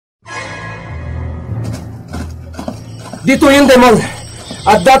Dito yung demon.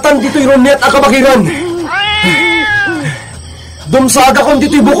 At datan dito'y rumiat ang kabakiran. Dumsaga kung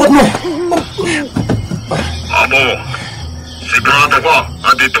dito'y bukod mo. Amo, sigurado ko,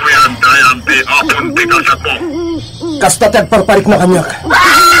 at dito yan dahil ang apon tigasat mo. Kasta tagparparik na kanyak.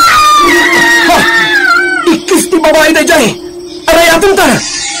 Ha! Ikis ti babae na dyan. Arayatong ta!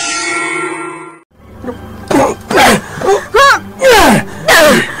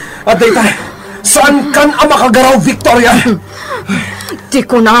 Aday ta, saan kan ang makagaraw, Victoria? Di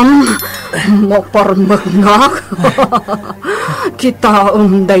ko nang maparmagnak. Kita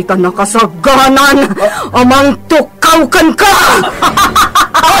day ta nakasaganan amang tukaw kan ka.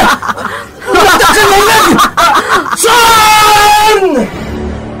 Saan?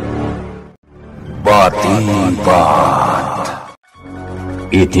 Batibat.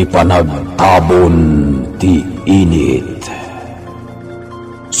 Iti panagtabon ti init.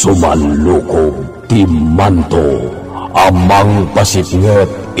 Sumalukog ti manto amang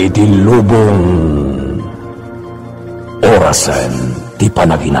pasipnget iti lubong. Orasen ti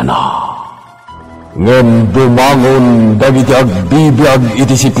panaginana. Ngem bumangon dagiti agbibiag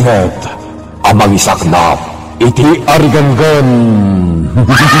iti sipnget amang isaknap iti ariganggan.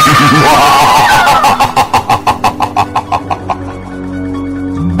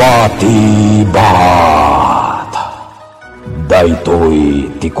 Batibat. Daytoy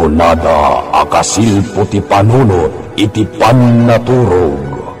ti kunada akasilpo ti panunot iti pannaturog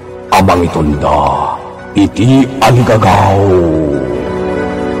amang itunda iti aligagaw.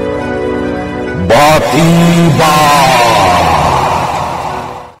 Batibat.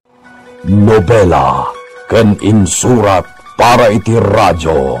 Nobela ken insurat para iti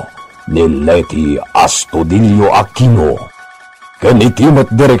radyo ni Leti Astudillo Aquino ken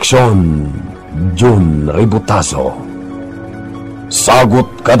itimet direksyon Jun Ributaso.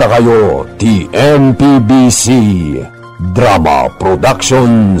 Sagot kada kayo ti MPBC Drama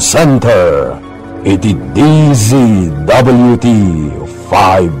Production Center iti DZWT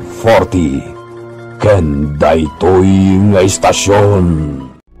 540 ken daytoy nga istasyon.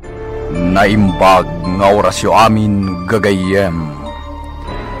 Naimbag nga orasyo amin gagayem.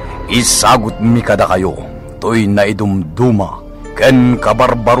 Isagot mi kada kayo toy naidumduma ken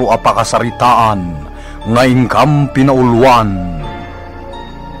kabarbaro a pakasaritaan nga ingkam pinaulwan.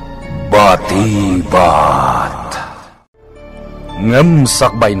 Batibat. Ngem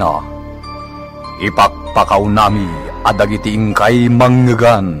sakbay na ipakpakaw nami adagiti ingkay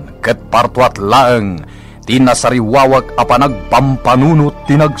manggan ket partuat laeng tinasariwawag a panagpampanunot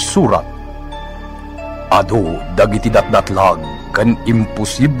tinagsurat. Adu dagiti datdatlag ken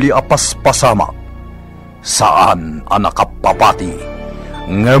imposible a paspasamak. Saan a nakapapati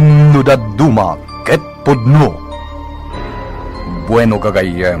ngem no dadduma ket pudno. Bueno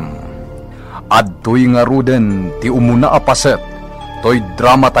gagayem. Adtoy nga ruden ti umuna apaset toy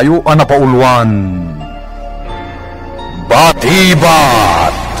drama tayo anapauluan.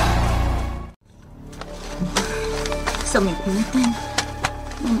 Batibat. Sumikmitan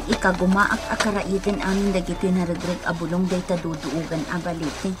nung ikagumaak akaraitin amin dagiti naregret abulong day taduduugan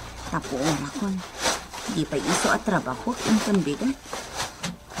abalite tapo orakon. Di pa iso at trabaho ang pambigat.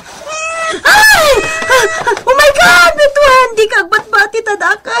 Ay! Oh my God! Bituan! Di kagbat-bati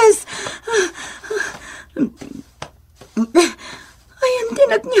tadakas! Ayan,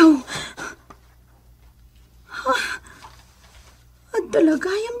 tinagniyaw. At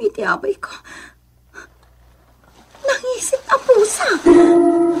talagayang itiabay ko. Nangisit ang pusa.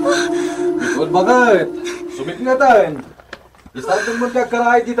 Good bakit? Sumikngatan. Isartong mo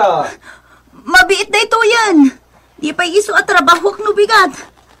kagkarahay kita. Mabiit na ito yan. Di pa iso at trabaho no bigat.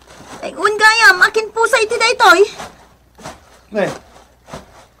 Ay, ungayam, akin pusa iti da ito'y.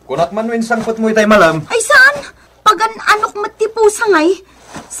 Kunak man win sangpot mo itay malam. Ay, saan? Pagan anok mati pusa ngay.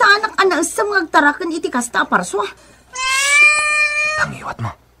 Saan ang anas sa mga agtarakan iti kasta parswa? Tangiwat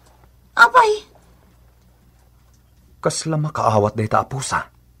mo. Apay? Kasla makaawat da ita pusa.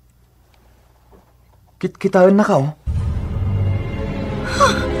 Kitkitaan na ka, oh.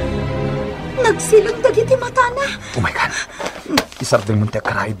 Nagsilog dagiti mata na. Oh my God. Isardeng mo tiyak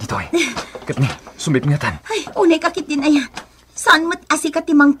karayib dito, eh. Katni, sumipngatan. Ay, unay kakit din ayan. Saan mat asika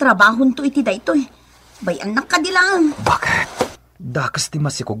timang trabahon to iti da ito, eh. Bayan na kadilang. Bakit? Dakas ti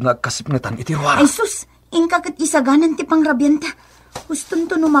masikog nga kasipngatan iti ruara. Ay sus, ingkakat isaganan ti pangrabyanta. Guston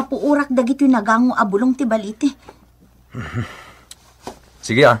to numapuurak dagiti nagango abulong ti balite.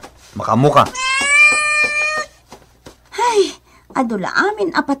 Sige makamu ka. Ay, adula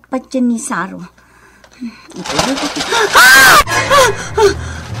amin apat-pat yan ni Saro. Ito.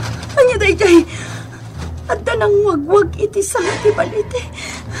 Anya day, at nang wagwag iti sa iti balite.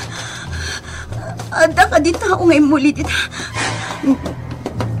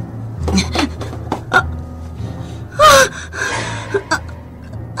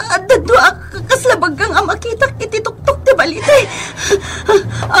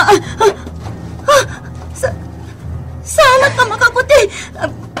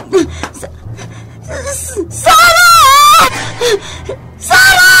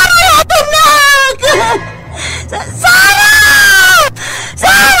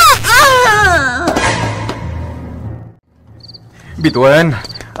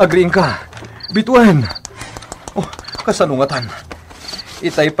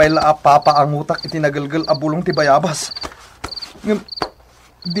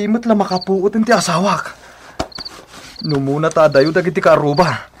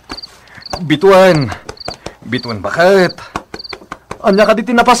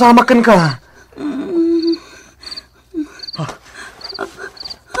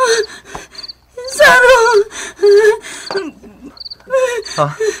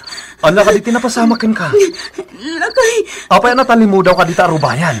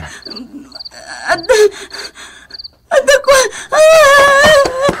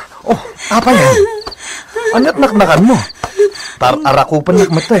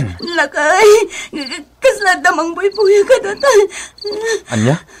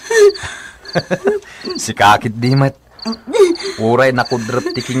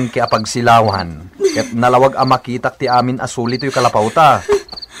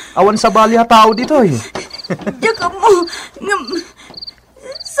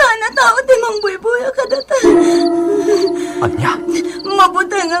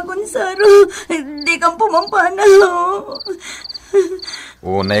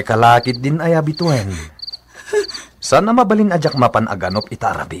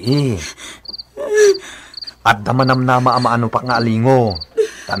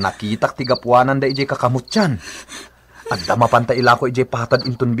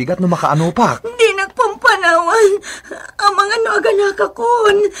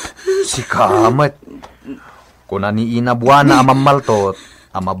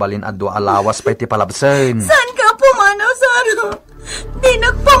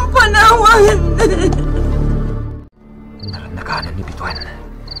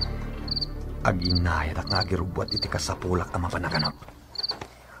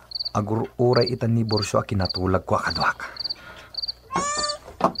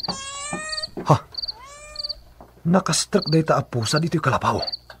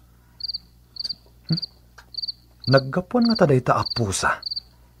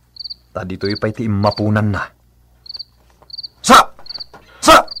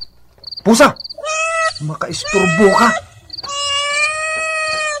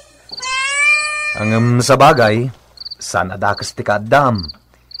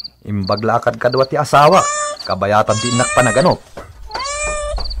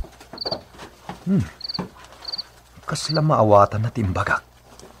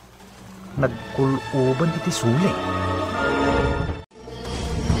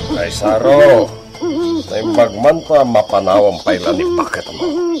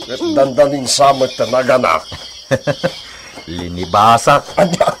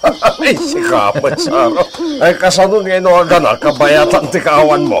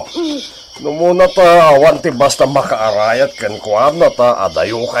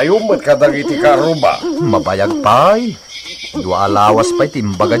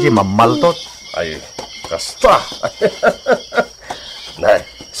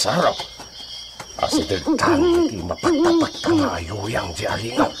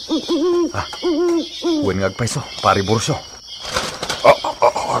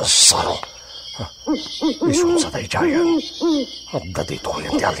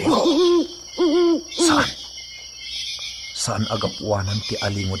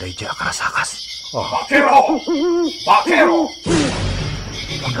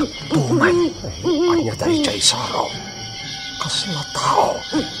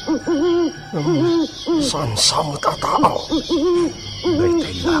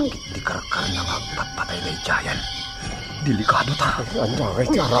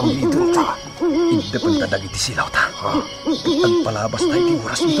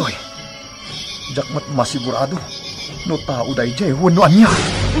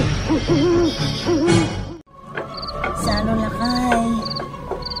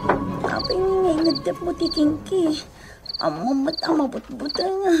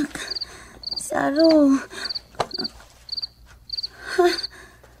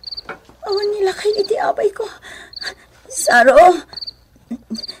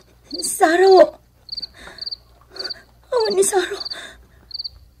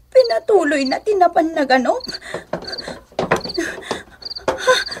 Pinatuloy na tinapan na ganom.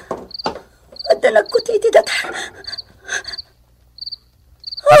 At nagkutiti datar.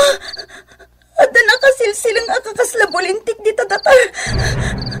 At nakasilsilang akakaslabulintik dito datar.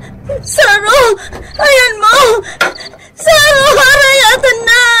 Saro! Ayan mo! Saro! Harayatan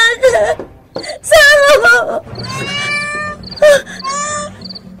na! Saro!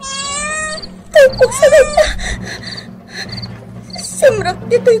 Tay po sagay na. Simrak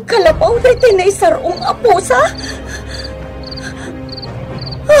dito'y kalapaw dito na isarong apusa.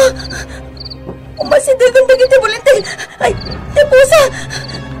 Umasidagang dagiti bulintin. Ay, tipusa!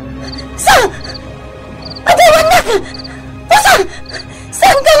 Sa! Adawan na! Pusa!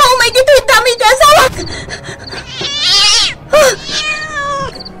 Saan ka nga umay dito'y dami di asawak?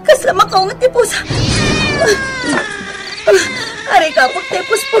 Kasama ka nga tipusa. Ari ka po,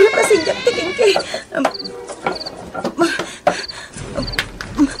 tipos puro tasinggap tingin kay.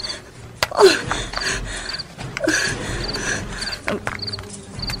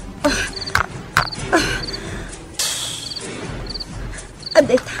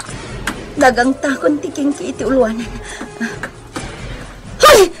 Adeta, dagang takon tiking iti uluanan.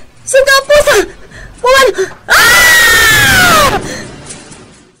 Hoy! Siga pusa! Puwan!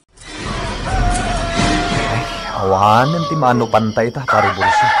 Awanan ti mano pantay ta,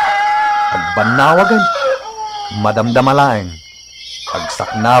 paribulso. Pagbanawagan, madamdamalaeng.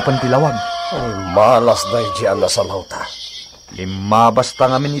 Pagsaknapan ti lawag. Ay, malas na diyan na sa lauta. Lima basta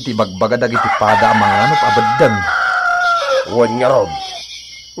ngamin iti bagbagadag iti pada ang mga anop abadan. Huwag nga ron.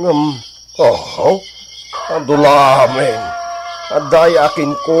 Adula amin. Aday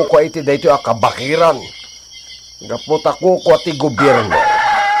akin kuko iti dayto akabakiran. Gapot ako ko ati gobyerno.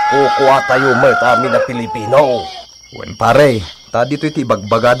 Kuko atayo met amin na Pilipino. Wen pare, ta dito iti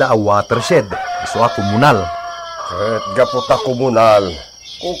bagbagada a watershed. Iso a komunal. Ket gapot a komunal.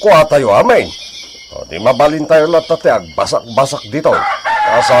 Kuko atayo amin. O di mabalin tayo lahat ati agbasak-basak dito.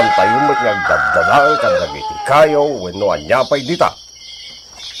 Kasan tayo met ngagdadadaan kadagiti kayo wenno anyapay dita.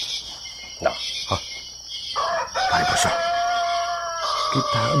 Na. Pare boso.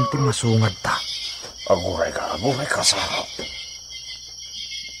 Kita unti masungad ta. Aguray ka sa harap.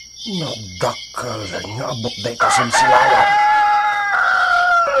 Nagdakalan nga abot day kasilsilawan.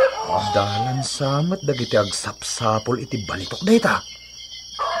 Dalan samat dagiti agsapsapol iti balitok dayta.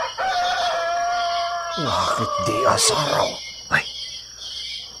 Bakit di asaraw? Ay,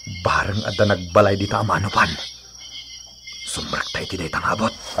 bareng adda nagbalay dita amanupan. Sumrak tayo iti daytang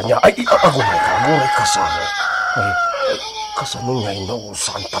abot. Anya, ay, aguray ka sa harap. Ay, kasanong ngay no,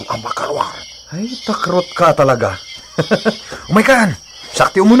 santan ang makarwar. Ay, takrot ka talaga. Umaykan!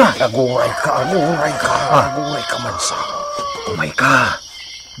 Sakti umuna! Aguray ka man sa Umay ka!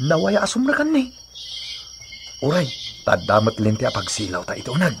 Nawaya asumrakan ni. Uray, tadamat linti a pagsilaw ta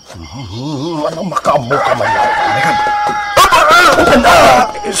ito unag. Ano makamu ka man lang? Umaykan!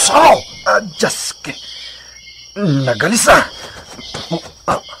 Sao? Diyas ke! Nagalis na!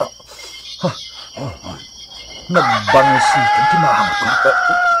 Nagbangsikan ti mahamot ko.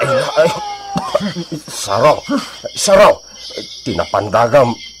 Ay, Saraw,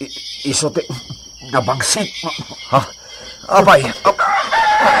 tinapandagam, isote, nabangsit. Ha? Abay,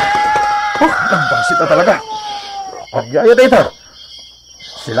 nagbangsit na talaga. Agyaya dito.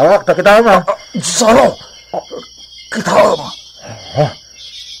 Silawak na kita ma. Saraw, kita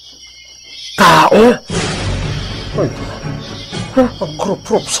tao? Ay, ang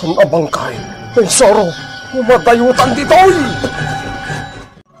grup-grup san abangkay. Ay, Saraw, umadayutan dito'y.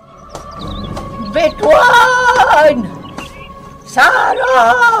 Bituan!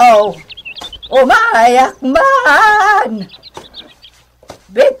 Saraw! Umayak man!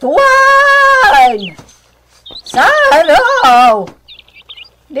 Bituan! Saraw!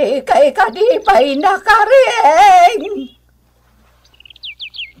 Di kay kadipay nakaring!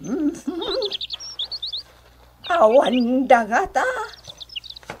 Awan dangata!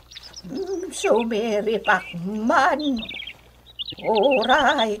 Sumiripak man!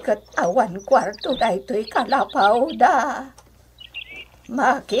 Uray kat awan kwarto da ito'y kalapaw da.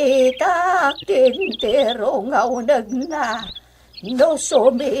 Makita tintero ngaunag na no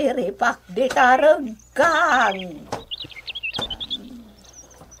sumiripak di taragkang.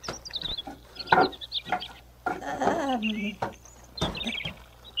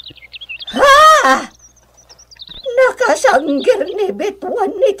 Nakasanggir ni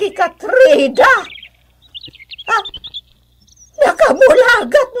Bituan ni Tikatrida.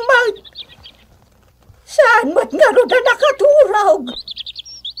 Nakamulagat mag. Saan mo't nga ro na nakaturog?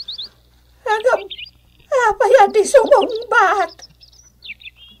 Agam, apaya di sumumbat.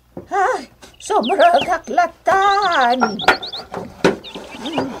 Ay, sumragak latan.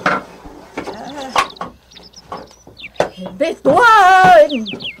 Bituan!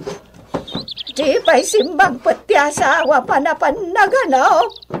 Di ba'y simbang pati asawa panapanagano?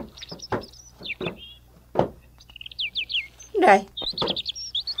 Nay,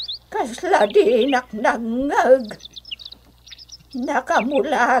 kasla di naknangag.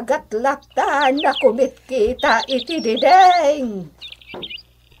 Nakamulagat laktan na kumit kita itidideng.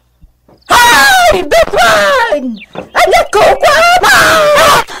 Hay! Bituan! Anak ko, kwama!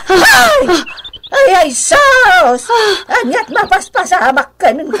 Hay! Ay, sos! Anyat mapaspasamak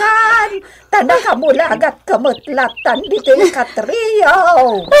ka ng kan. Tana kamulagat kamutlatan dito yung katriyo.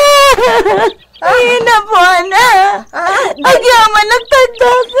 Ay, nabuana. Agyaman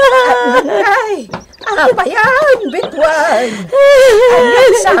nagtanda ka. Ay, apayan, Bituan.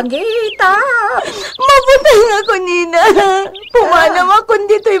 Anyat sangitap. Mabutay nga ko, Nina. Pumanam ako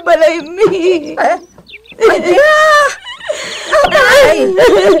dito'y balay mi. Anya! Abay!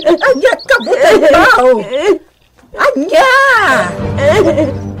 Anyat kabutan daw! Anya!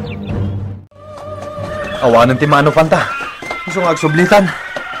 Awanan ti Mano Fanta. Gusto nga agsublitan.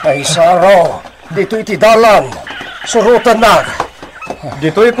 Ay, Saro, dito itidalan. Surutan na.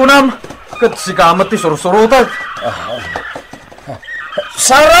 Dito ikunam. Kat sikamat ti sursurutan.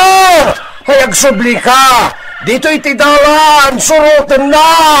 Saro! Hayag subli ka! Dito itidalan! Surutan na!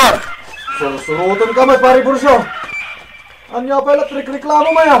 Sursurutan ka, may pari Bursyo. Anya pa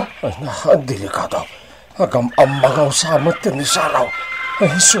reklamo maya? Ay, ang delikado. Agam ang mga usamot ni Saraw.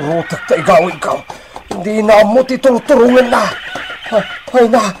 Ay, surutak ta igawin ka. Hindi na mo titurturungan na.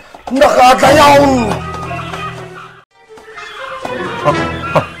 Ay, nakadayaw!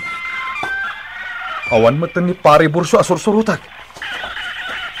 Awan mo ni pari Bursyo asursurutak.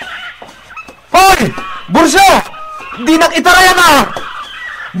 Hoy! Bursyo! Di nakitarayan na!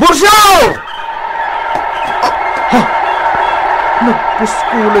 Bursyo!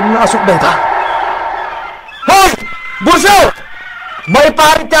 Nagpuskulan na asok beta. Hoy! Bursyo! May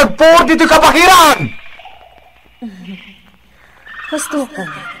parit tiyag po dito kapakiran! Gusto ka.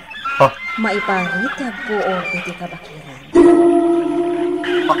 Ha? Maiparit tiyag po o dito kabakiran.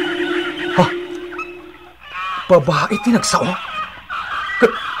 Babae tinagsao?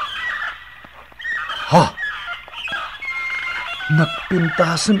 Ha?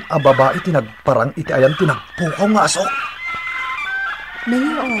 Nagpintasan a babae tinagparang iti ayan tinagpukaw nga asok.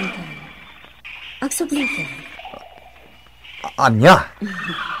 Nayawan ka. Agsubli ka. Anya?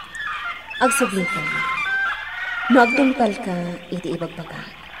 Agsubli ka. Nagtungkal ka, iti ibagbaga.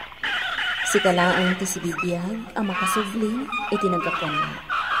 Si kalaan ti si bibiyag, ang makasubli, iti nagkapuan na.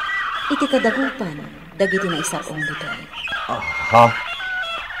 Iti kadagupan, dagiti na isarong dito. Ha?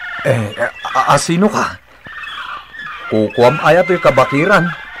 Asino ka? Kukuam ayat to'y kabakiran.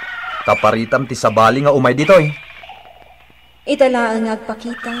 Kaparitam ti sabali nga umay dito'y. Italaan nga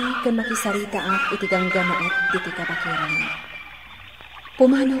agpakita kan makisarita at iti ganggamaat diti kabakiran.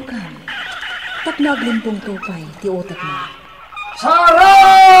 Pumanaw ka. Taknaglimpong tupay ti utak mo. Saro!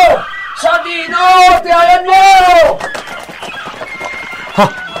 Sa dino! Tiyayan mo! Ha?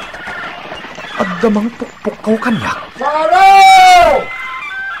 Agdamang pukpukaw kanyak. Saro!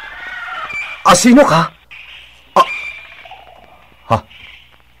 Asino ka? Ha?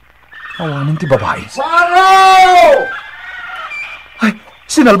 Awanin ti babae. Saro! Ay,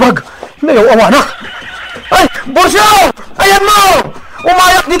 sinalbag! Nayaw awanak! Ay, Bursyo! Ayan mo!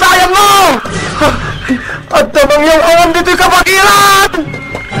 Umayak di tayan mo! At tamang yung awan dito'y kapakiran!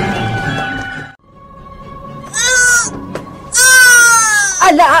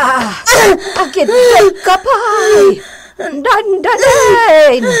 Ala! Agit-git ka pa'y!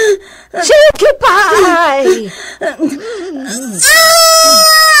 Dandalin! Sige pa'y!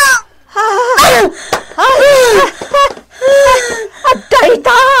 Aday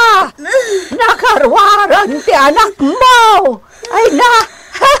ta! Nakarwaran ti anak mo! Ay na!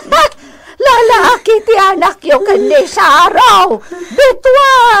 Lalaki ti anak yung kani sa araw!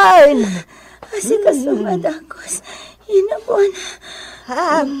 Bituan! Asi kasumadakos, inabuan.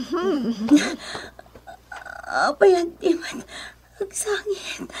 Apayan timan,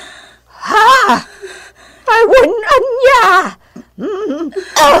 agsangit. Ha! Awunan niya!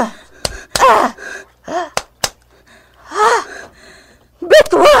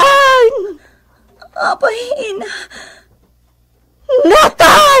 Bituan! Apahin.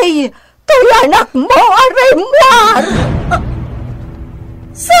 Natay! To'y anak mo, Arimwar!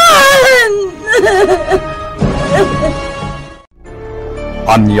 San?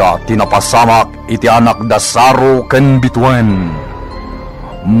 Anya tinapasamak iti anak da Saro ken Bituan.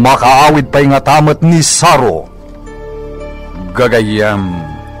 Makaawid pa'y nga tamat ni Saro. Gagayam,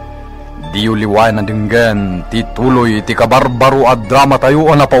 di uliwan na dinggan, tituloy ti kabarbaro at drama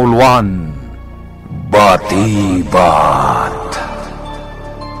tayo na pauluan. Batibat.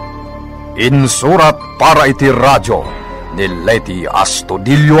 Insurat para iti radyo ni Leti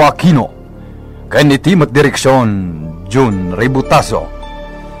Astudillo Aquino, ken iti direksyon Jun Ributazo.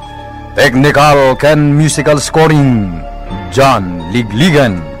 Technical ken musical scoring John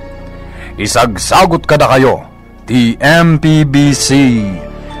Ligligan. Isagsagot kada kayo ti MPBC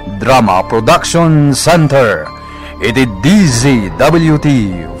Drama Production Center iti DZWT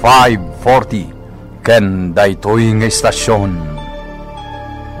 540 ken daytoy nga istasyon.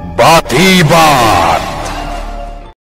 Batibat!